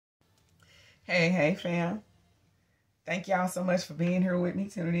Hey, fam. Thank y'all so much for being here with me,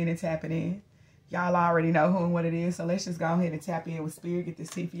 tuning in and tapping in. Y'all already know who and what it is, so let's just go ahead and tap in with Spirit, get this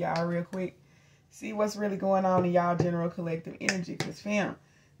tea for y'all real quick. See what's really going on in y'all general collective energy. Because, fam,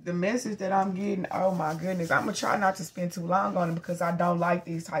 the message that I'm getting, oh my goodness, I'm going to try not to spend too long on it because I don't like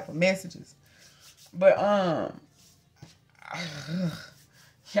these type of messages. But,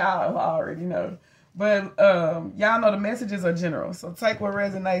 y'all already know. But, y'all know the messages are general. So take what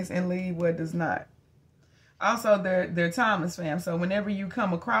resonates and leave what does not. Also, they're timeless, fam. So whenever you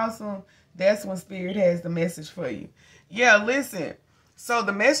come across them, that's when Spirit has the message for you. Yeah, listen. So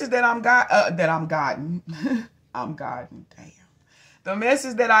the message that I'm gotten, damn. The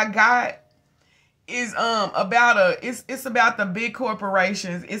message that I got is about it's about the big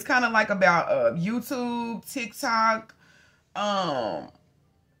corporations. It's kind of like about YouTube, TikTok,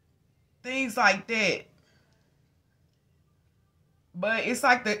 things like that. But it's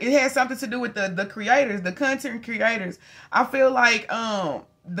like it has something to do with the creators, the content creators. I feel like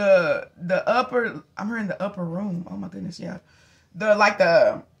the upper, I'm here in the upper room. Oh my goodness, yeah.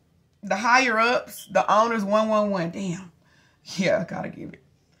 The higher ups, the owners 111. Damn. Yeah, I gotta give it.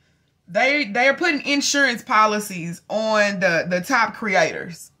 They are putting insurance policies on the top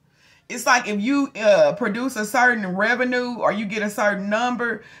creators. It's like if you produce a certain revenue or you get a certain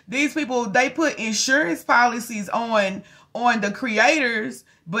number, these people, they put insurance policies on the creators,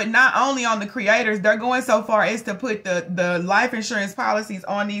 but not only on the creators, they're going so far as to put the life insurance policies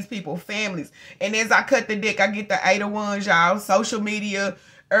on these people's families. And as I cut the deck, I get the 8 of Wands, y'all. Social media,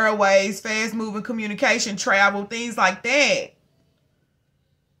 airways, fast moving communication, travel, things like that.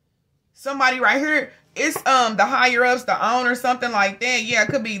 Somebody right here, it's the higher ups, the owner, something like that. Yeah, it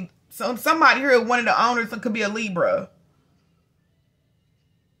could be somebody here, one of the owners, it could be a Libra.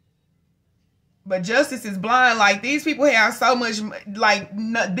 But justice is blind. Like, these people have so much, like,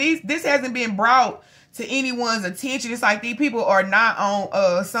 this hasn't been brought to anyone's attention. It's like these people are not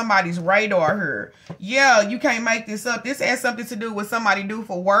on somebody's radar here. Yeah, you can't make this up. This has something to do with somebody do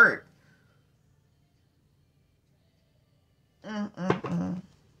for work.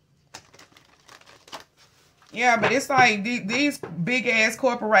 Yeah, but it's like these big ass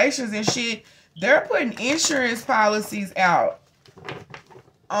corporations and shit, they're putting insurance policies out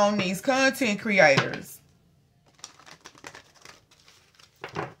on these content creators.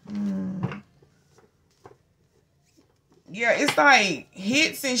 Yeah, it's like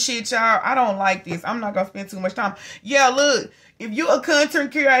hits and shit, y'all. I don't like this. I'm not gonna spend too much time. Yeah, look, if you a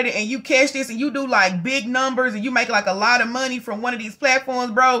content creator and you catch this and you do like big numbers and you make like a lot of money from one of these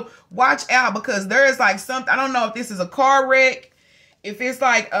platforms, bro, watch out, because there is like something, I don't know if this is a car wreck, if it's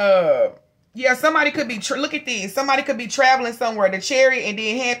like yeah, somebody could be, look at this. Somebody could be traveling somewhere, the cherry and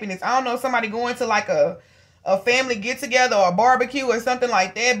then happiness. I don't know, somebody going to like a family get together or a barbecue or something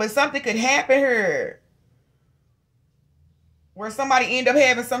like that. But something could happen here where somebody end up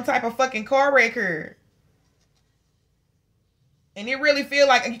having some type of fucking car wreck here. And it really feel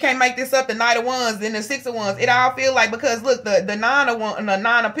like, you can't make this up, the Knight of Wands and the Six of Wands. It all feel like, because look, the Nine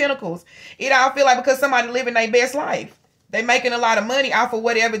of Pentacles. It all feel like because somebody living their best life. They making a lot of money off of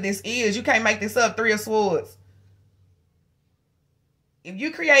whatever this is. You can't make this up. 3 of Swords. If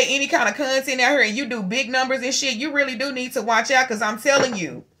you create any kind of content out here and you do big numbers and shit, you really do need to watch out, because I'm telling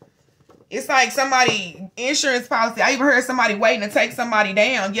you, it's like somebody, insurance policy. I even heard somebody waiting to take somebody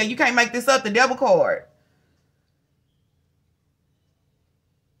down. Yeah, you can't make this up. The Devil card.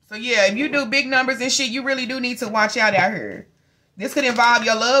 So yeah, if you do big numbers and shit, you really do need to watch out here. This could involve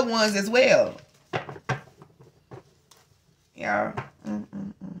your loved ones as well. Yeah.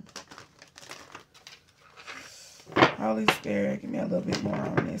 Holy Spirit, give me a little bit more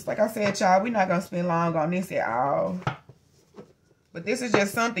on this. Like I said, y'all, we're not going to spend long on this at all. But this is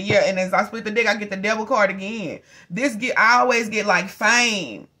just something. Yeah, and as I split the deck, I get the Devil card again. I always get like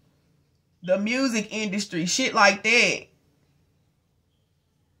fame. The music industry, shit like that.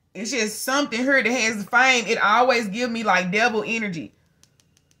 It's just something here that has fame. It always gives me like devil energy.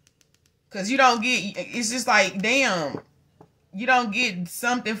 Because you don't get, it's just like, damn. You don't get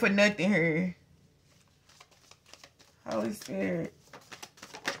something for nothing here. Holy Spirit.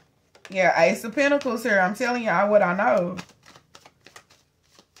 Yeah, Ace of Pentacles here. I'm telling y'all what I know.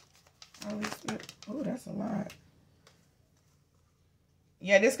 Holy Spirit. Oh, that's a lot.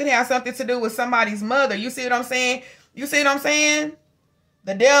 Yeah, this could have something to do with somebody's mother. You see what I'm saying? You see what I'm saying?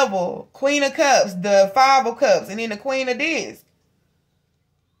 The Devil, Queen of Cups, the 5 of Cups, and then the Queen of Discs.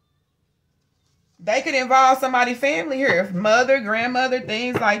 They could involve somebody's family here. Mother, grandmother,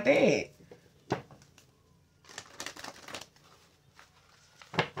 things like that.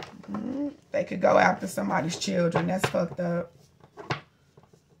 They could go after somebody's children. That's fucked up.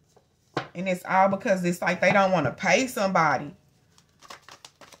 And it's all because it's like they don't want to pay somebody.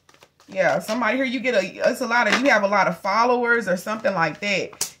 Yeah, somebody here, you have a lot of followers or something like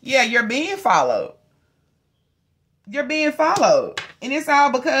that. Yeah, you're being followed. You're being followed. And it's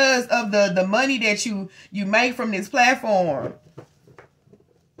all because of the money that you make from this platform.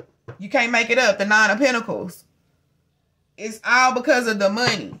 You can't make it up. The Nine of Pentacles. It's all because of the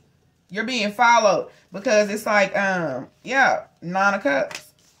money. You're being followed. Because it's like, yeah, Nine of Cups.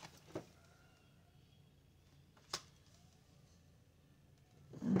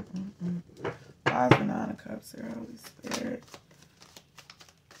 Why is the Nine of Cups here, Holy Spirit?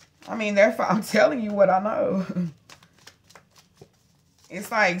 I mean, therefore, I'm telling you what I know.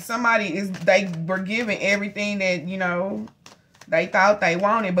 It's like they were given everything that, you know, they thought they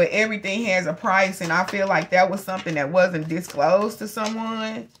wanted, but everything has a price. And I feel like that was something that wasn't disclosed to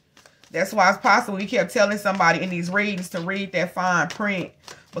someone. That's why it's possible you kept telling somebody in these readings to read that fine print.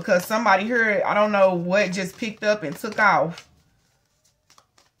 Because somebody here, I don't know what, just picked up and took off.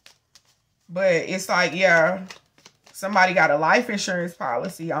 But it's like, yeah, somebody got a life insurance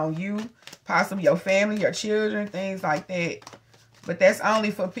policy on you, possibly your family, your children, things like that. But that's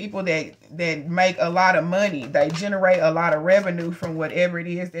only for people that make a lot of money. They generate a lot of revenue from whatever it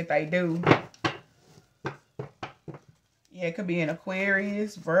is that they do. Yeah, it could be an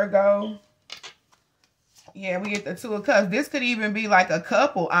Aquarius, Virgo. Yeah, we get the Two of Cups. This could even be like a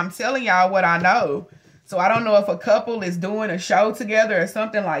couple. I'm telling y'all what I know. So I don't know if a couple is doing a show together or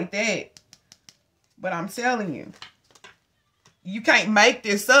something like that. But I'm telling you. You can't make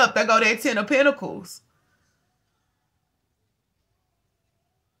this up. There go that Ten of Pentacles.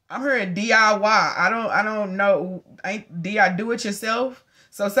 I'm hearing DIY. I don't know. Ain't DIY do it yourself?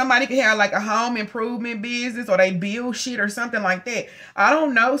 So somebody could have like a home improvement business, or they build shit or something like that. I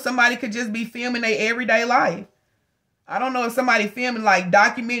don't know. Somebody could just be filming their everyday life. I don't know if somebody filming, like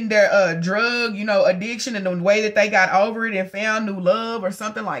documenting their drug, you know, addiction and the way that they got over it and found new love or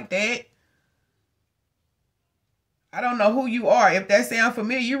something like that. I don't know who you are. If that sounds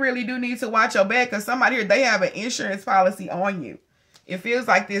familiar, you really do need to watch your back, because somebody here, they have an insurance policy on you. It feels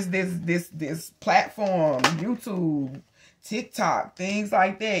like this platform, YouTube, TikTok, things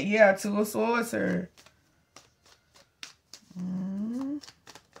like that. Yeah, Two of Swords here.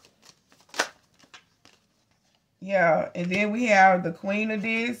 Yeah, and then we have the Queen of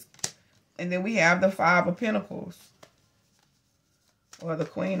Discs, and then we have the Five of Pentacles, or the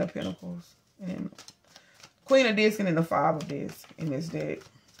Queen of Pentacles, and Queen of Discs, and then the Five of Discs in this deck.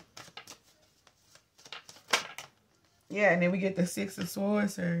 Yeah, and then we get the Six of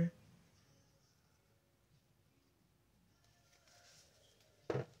Swords here.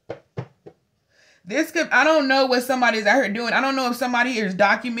 This could, I don't know what somebody's out here doing. I don't know if somebody here is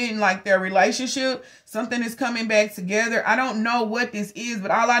documenting like their relationship. Something is coming back together. I don't know what this is,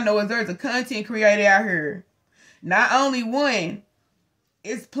 but all I know is there's a content creator out here. Not only one,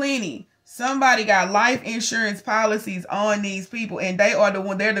 it's plenty. Somebody got life insurance policies on these people, and they are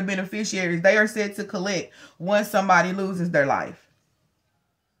they're the beneficiaries. They are set to collect once somebody loses their life.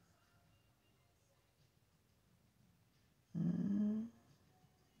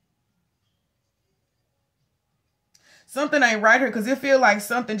 Something ain't right here, because it feels like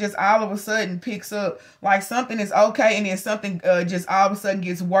something just all of a sudden picks up. Like something is okay, and then something just all of a sudden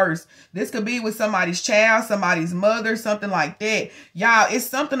gets worse. This could be with somebody's child, somebody's mother, something like that. Y'all, it's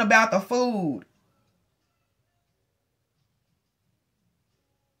something about the food.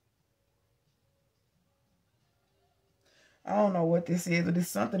 I don't know what this is, but it's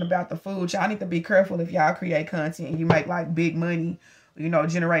something about the food. Y'all need to be careful if y'all create content and you make like big money, you know,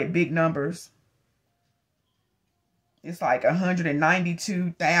 generate big numbers. It's like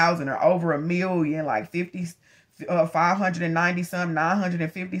 192,000 or over a million, like 590 some,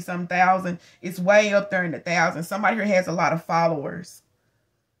 950 some thousand. It's way up there in the thousands. Somebody here has a lot of followers.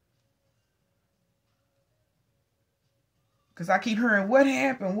 Because I keep hearing, what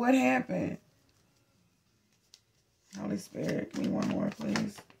happened? What happened? Holy Spirit, give me one more,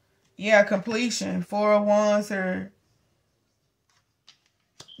 please. Yeah, completion. 4 of Wands here.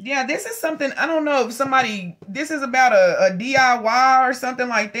 Yeah, this is something, I don't know if somebody, this is about a DIY or something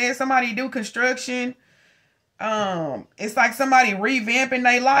like that. Somebody do construction. It's like somebody revamping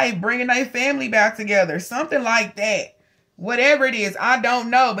their life, bringing their family back together. Something like that. Whatever it is, I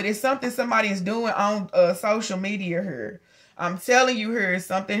don't know. But it's something somebody is doing on social media here. I'm telling you here, it's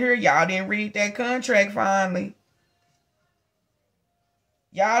something here. Y'all didn't read that contract finally.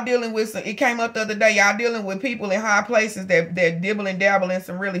 Y'all dealing with some, it came up the other day, y'all dealing with people in high places that dibble and dabble in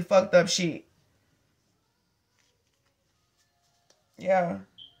some really fucked up shit. Yeah.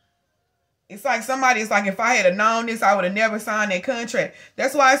 It's like somebody, it's like if I had known this, I would have never signed that contract.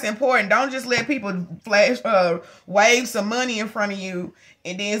 That's why it's important. Don't just let people wave some money in front of you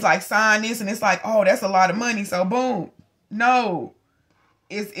and then it's like sign this and it's like, oh, that's a lot of money. So boom. No.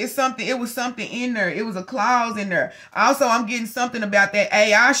 It's something, it was something in there. It was a clause in there. Also, I'm getting something about that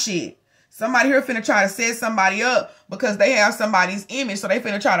AI shit. Somebody here finna try to set somebody up because they have somebody's image. So they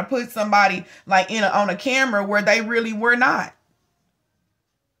finna try to put somebody like on a camera where they really were not.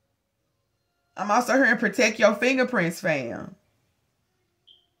 I'm also hearing protect your fingerprints, fam.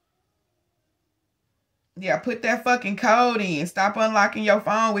 Yeah, put that fucking code in. Stop unlocking your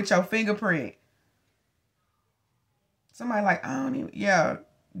phone with your fingerprint. Somebody like, I don't even, yeah,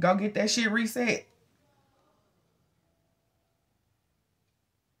 go get that shit reset.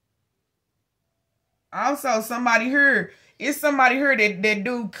 Also, somebody here, it's somebody here that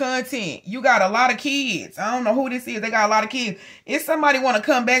do content. You got a lot of kids. I don't know who this is. They got a lot of kids. It's somebody want to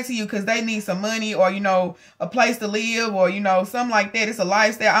come back to you because they need some money or, you know, a place to live or, you know, something like that. It's a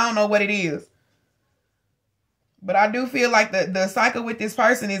lifestyle. I don't know what it is. But I do feel like the cycle with this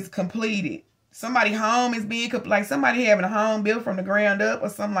person is completed. Somebody home is being, like somebody having a home built from the ground up or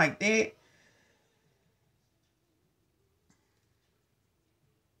something like that.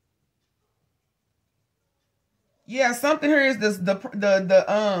 Yeah, something here is this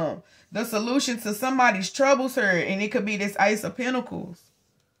the solution to somebody's troubles here, and it could be this Ace of Pentacles.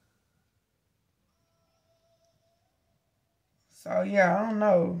 So yeah, I don't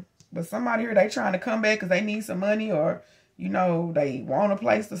know. But somebody here, they trying to come back because they need some money or, you know, they want a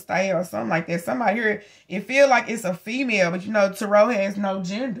place to stay or something like that. Somebody here, it feel like it's a female, but you know, tarot has no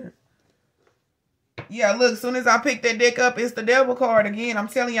gender. Yeah, look, as soon as I pick that deck up, it's the devil card again. I'm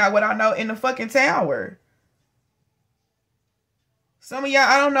telling y'all what I know in the fucking tower. Some of y'all,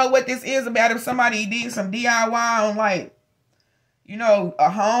 I don't know what this is about. If somebody did some DIY on like, you know, a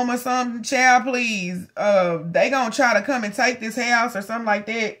home or something, child, please. They gonna try to come and take this house or something like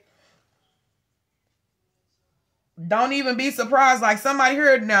that. Don't even be surprised. Like somebody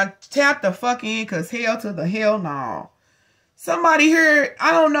here now, tap the fuck in because hell to the hell no. Somebody here,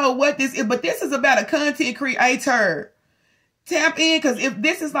 I don't know what this is, but this is about a content creator. Tap in because if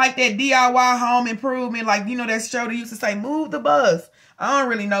this is like that DIY home improvement, like, you know, that show that used to say, move the bus. I don't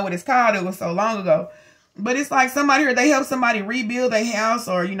really know what it's called. It was so long ago. But it's like somebody here, they help somebody rebuild their house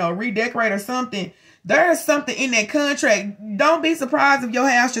or, you know, redecorate or something. There's something in that contract. Don't be surprised if your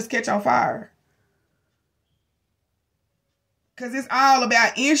house just catch on fire. Because it's all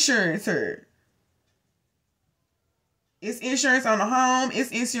about insurance here. It's insurance on the home.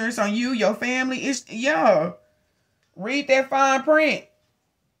 It's insurance on you, your family. It's, yeah. Read that fine print.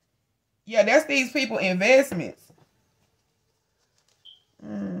 Yeah, that's these people investments.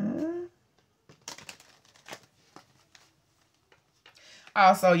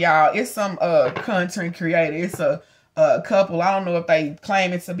 Also, y'all, it's some content creator. It's a couple. I don't know if they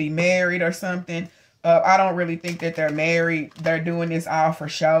claim it to be married or something. I don't really think that they're married. They're doing this all for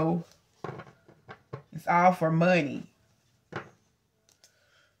show. It's all for money.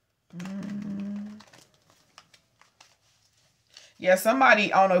 Yeah,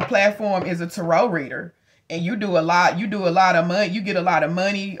 somebody on a platform is a tarot reader. And you do a lot of money. You get a lot of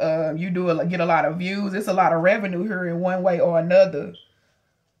money. You get a lot of views. It's a lot of revenue here in one way or another.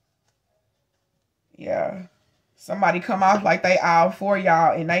 Yeah. Somebody come off like they all for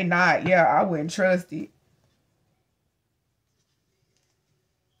y'all and they not. Yeah, I wouldn't trust it.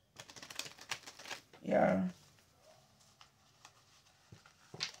 Yeah.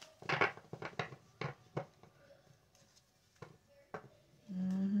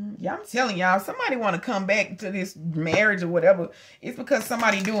 Yeah, I'm telling y'all, somebody want to come back to this marriage or whatever. It's because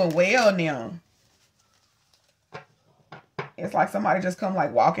somebody doing well now. It's like somebody just come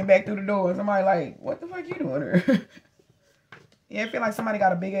like walking back through the door and somebody like, what the fuck you doing here? Yeah, I feel like somebody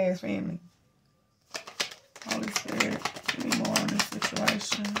got a big ass family. Holy Spirit, give me more on this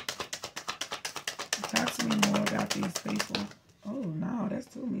situation. Talk to me more about these people. Oh no, that's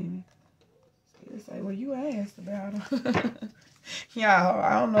too many. It's like, well, you asked about them. Yeah,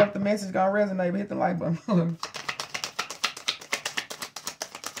 I don't know if the message gonna resonate, but hit the like button.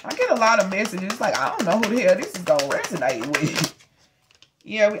 I get a lot of messages. Like, I don't know who the hell this is gonna resonate with.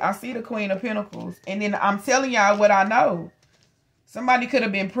 Yeah, I see the Queen of Pentacles. And then I'm telling y'all what I know. Somebody could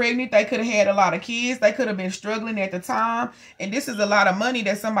have been pregnant. They could have had a lot of kids. They could have been struggling at the time. And this is a lot of money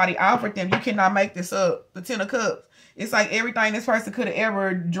that somebody offered them. You cannot make this up. The 10 of Cups. It's like everything this person could have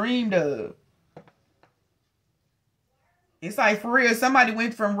ever dreamed of. It's like, for real, somebody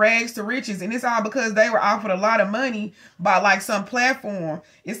went from rags to riches, and it's all because they were offered a lot of money by like some platform.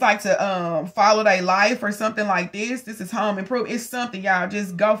 It's like to follow their life or something like this. This is home improvement. It's something, y'all.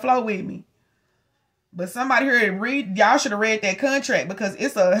 Just go flow with me. But somebody here y'all should have read that contract, because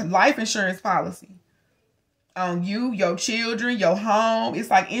it's a life insurance policy on you, your children, your home. It's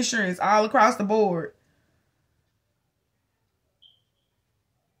like insurance all across the board.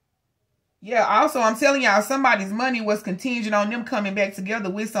 Yeah, also, I'm telling y'all, somebody's money was contingent on them coming back together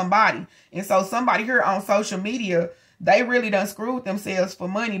with somebody. And so somebody here on social media, they really done screwed themselves for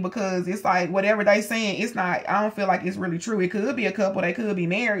money, because it's like whatever they saying, it's not, I don't feel like it's really true. It could be a couple, they could be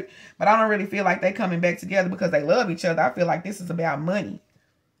married, but I don't really feel like they coming back together because they love each other. I feel like this is about money.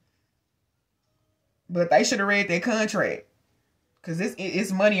 But they should have read that contract, because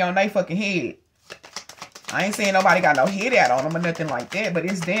it's money on their fucking head. I ain't saying nobody got no hit out on them or nothing like that, but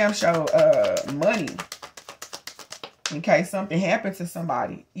it's damn sure money in case something happens to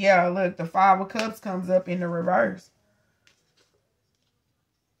somebody. Yeah, look, the 5 of Cups comes up in the reverse.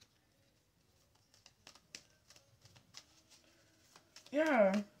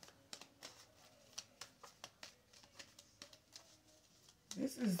 Yeah.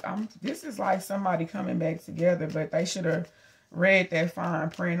 This is like somebody coming back together, but they should have read that fine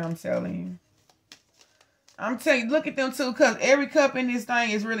print, I'm telling you. I'm telling you, look at them too, because every cup in this thing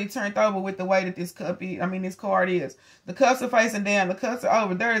is really turned over with the way that this cup is. I mean, this card is. The cups are facing down. The cups are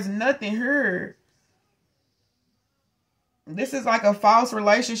over. There is nothing here. This is like a false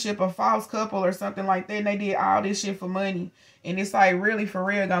relationship, a false couple or something like that. And they did all this shit for money. And it's like really for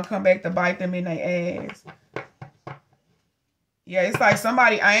real gonna come back to bite them in their ass. Yeah, it's like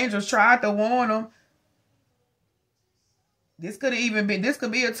somebody, angels tried to warn them. This could have even been, this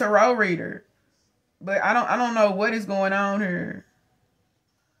could be a tarot reader. But I don't know what is going on here.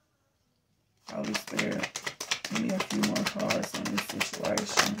 Holy Spirit, give me a few more cards on this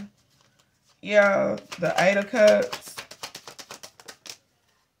situation. Yeah, the 8 of Cups.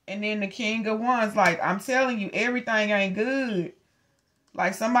 And then the King of Wands. Like, I'm telling you, everything ain't good.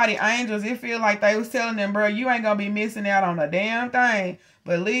 Like, somebody, angels, it feel like they was telling them, bro, you ain't gonna be missing out on a damn thing.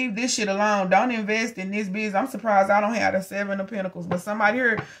 But leave this shit alone. Don't invest in this business. I'm surprised I don't have the 7 of Pentacles. But somebody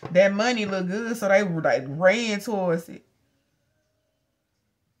here, that money look good, so they were like ran towards it.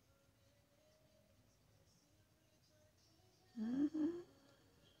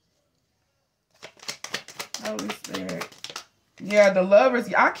 Holy Spirit. Yeah, the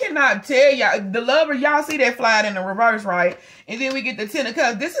Lovers. I cannot tell y'all. The Lovers, y'all see that fly in the reverse, right? And then we get the 10 of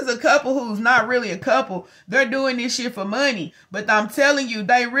Cups. This is a couple who's not really a couple. They're doing this shit for money. But I'm telling you,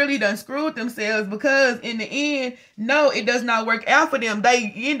 they really done screwed themselves, because in the end, no, it does not work out for them.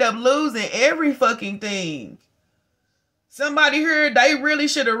 They end up losing every fucking thing. Somebody here, they really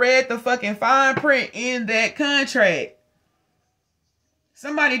should have read the fucking fine print in that contract.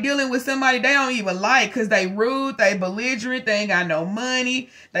 Somebody dealing with somebody they don't even like, because they rude, they belligerent, they ain't got no money.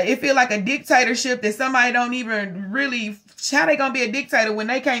 It feel like a dictatorship that somebody don't even really... How they gonna be a dictator when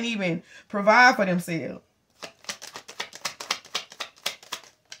they can't even provide for themselves?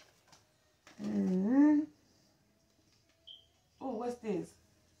 Oh, what's this?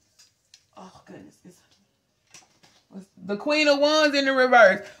 Oh, goodness. The Queen of Wands in the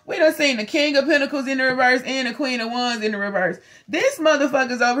reverse. We done seen the King of Pentacles in the reverse and the Queen of Wands in the reverse. This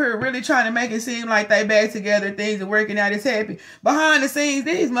motherfucker's over here really trying to make it seem like they back together, things are working out, it's happy. Behind the scenes,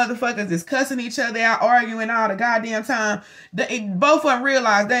 these motherfuckers is cussing each other out, arguing all the goddamn time. Both of them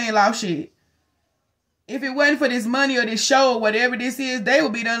realize they ain't lost shit. If it wasn't for this money or this show or whatever this is, they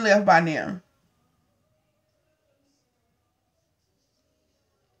would be done left by now.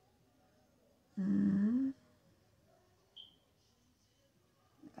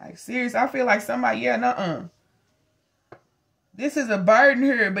 Like, serious, I feel like somebody, yeah, nuh-uh. This is a burden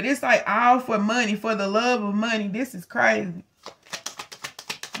here, but it's like all for money, for the love of money. This is crazy.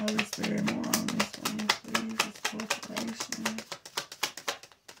 Holy Spirit, more on this one, please. This corporation.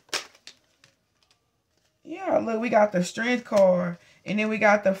 Yeah, look, we got the Strength card. And then we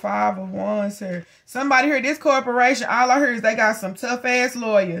got the 5 of Wands here. Somebody here, this corporation, all I heard is they got some tough-ass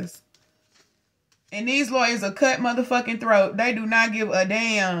lawyers. And these lawyers will cut motherfucking throat. They do not give a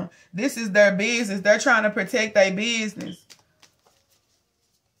damn. This is their business. They're trying to protect their business.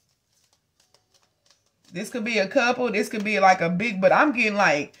 This could be a couple. This could be like a big, but I'm getting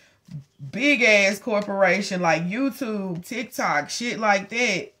like big ass corporation like YouTube, TikTok, shit like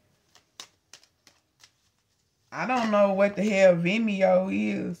that. I don't know what the hell Vimeo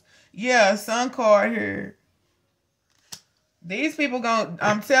is. Yeah, Sun card here. These people gonna,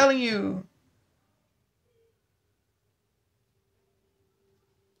 I'm telling you.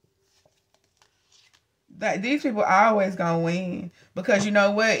 That these people are always gonna win, because you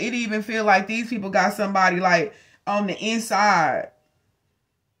know what, it even feel like these people got somebody like on the inside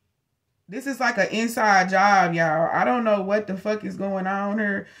This is like an inside job, y'all. I don't know what the fuck is going on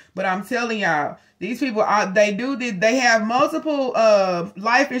here, but I'm telling y'all, these people are, they do this. They have multiple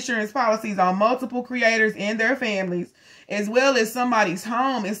life insurance policies on multiple creators and their families, as well as somebody's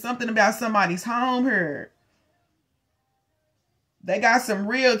home. It's something about somebody's home here. They got some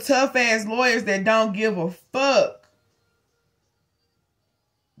real tough ass lawyers that don't give a fuck.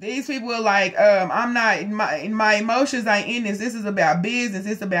 These people are like, I'm not, my emotions ain't in this. This is about business.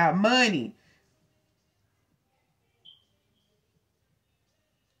 It's about money.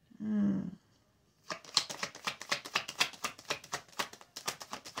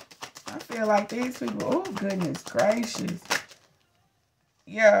 I feel like these people, oh goodness gracious.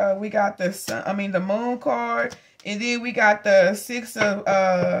 Yeah, we got the sun, the moon card. And then we got the Six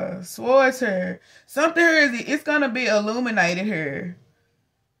of Swords here. Something here is, it's going to be illuminated here.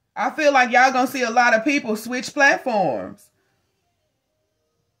 I feel like y'all gonna see a lot of people switch platforms.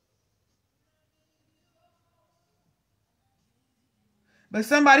 But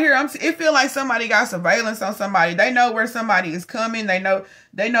somebody here, it feel like somebody got surveillance on somebody. They know where somebody is coming. They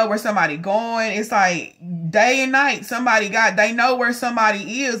know where somebody going. It's like day and night. They know where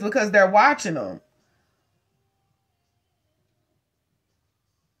somebody is because they're watching them.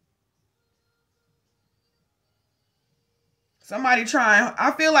 Somebody trying,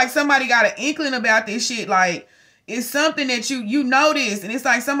 I feel like somebody got an inkling about this shit. Like, it's something that you notice. And it's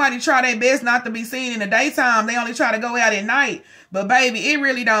like somebody try their best not to be seen in the daytime. They only try to go out at night. But baby, it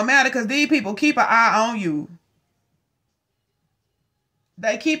really don't matter because these people keep an eye on you.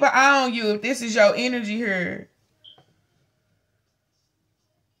 They keep an eye on you if this is your energy here.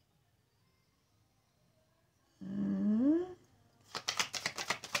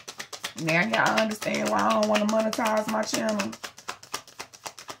 Now y'all understand why I don't want to monetize my channel.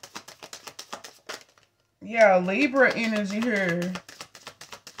 Yeah, Libra energy here.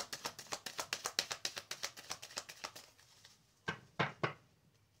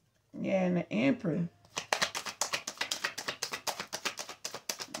 Yeah, and the Emperor.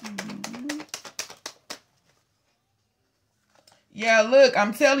 Yeah, look,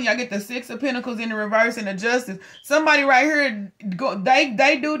 I'm telling you, I get the Six of Pentacles in the reverse and the Justice. Somebody right here,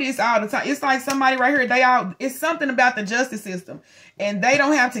 they do this all the time. It's like somebody right here, it's something about the justice system. And they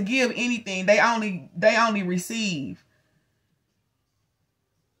don't have to give anything. They only receive.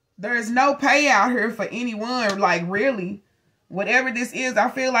 There is no payout here for anyone, like really. Whatever this is,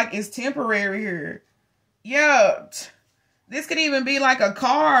 I feel like it's temporary here. Yeah, this could even be like a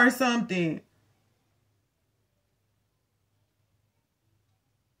car or something.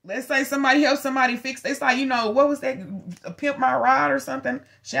 Let's say somebody helps somebody fix. It's like, what was that? Pimp My Ride or something?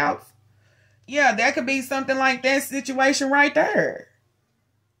 Shouts. Yeah, that could be something like that situation right there.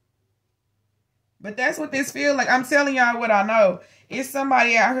 But that's what this feels like. I'm telling y'all what I know. It's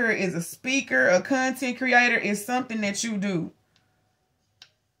somebody out here is a speaker, a content creator. It's something that you do.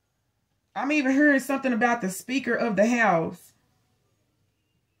 I'm even hearing something about the Speaker of the House.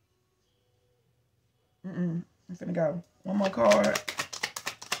 I'm finna go. One more card.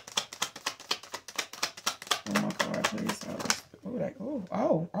 One more card, please.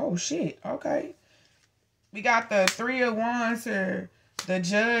 Oh, shit. Okay. We got the Three of Wands here. The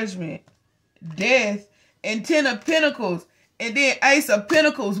Judgment. Death. And Ten of Pentacles. And then Ace of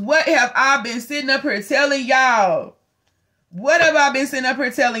Pentacles. What have I been sitting up here telling y'all? What have I been sitting up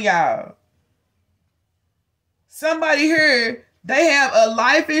here telling y'all? Somebody here, they have a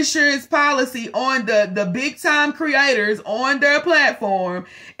life insurance policy on the big time creators on their platform,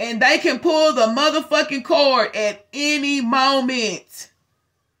 and they can pull the motherfucking cord at any moment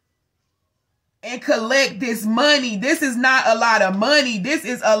and collect this money. This is not a lot of money. This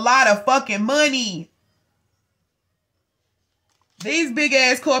is a lot of fucking money. These big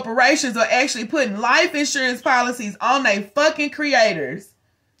ass corporations are actually putting life insurance policies on their fucking creators.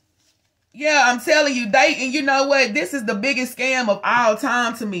 Yeah, I'm telling you, and you know what? This is the biggest scam of all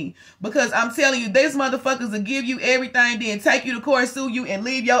time to me. Because I'm telling you, these motherfuckers will give you everything, then take you to court, sue you, and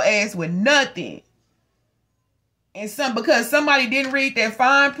leave your ass with nothing. And because somebody didn't read that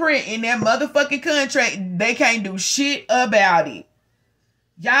fine print in that motherfucking contract, they can't do shit about it.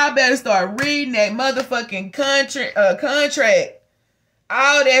 Y'all better start reading that motherfucking contract.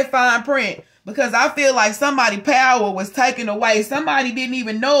 All that fine print. Because I feel like somebody's power was taken away. Somebody didn't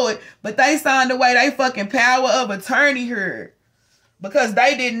even know it, but they signed away their fucking power of attorney here. Because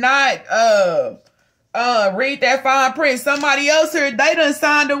they did not read that fine print. Somebody else here, they done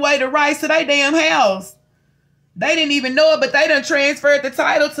signed away the rights to their damn house. They didn't even know it, but they done transferred the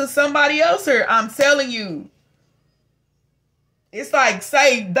title to somebody else here. I'm telling you. It's like,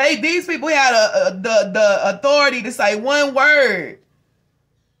 these people had the authority to say one word.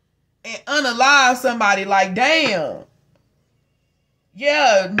 and unalive somebody. Like, damn.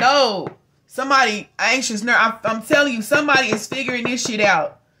 Yeah, no. Somebody anxious. I'm telling you, somebody is figuring this shit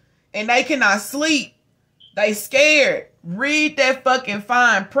out. And they cannot sleep. They scared. Read that fucking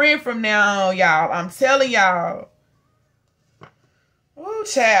fine print from now on, y'all. I'm telling y'all. Oh,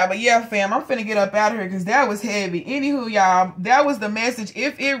 child. But yeah, fam, I'm finna get up out of here because that was heavy. Anywho, y'all, that was the message.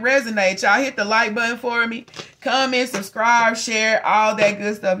 If it resonates, y'all hit the like button for me. Comment, subscribe, share, all that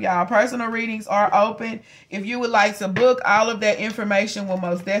good stuff, y'all. Personal readings are open. If you would like to book, all of that information will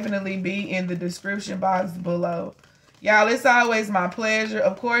most definitely be in the description box below. Y'all, it's always my pleasure.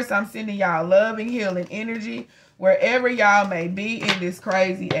 Of course, I'm sending y'all love and healing energy wherever y'all may be in this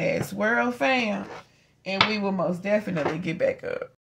crazy ass world, fam. And we will most definitely get back up.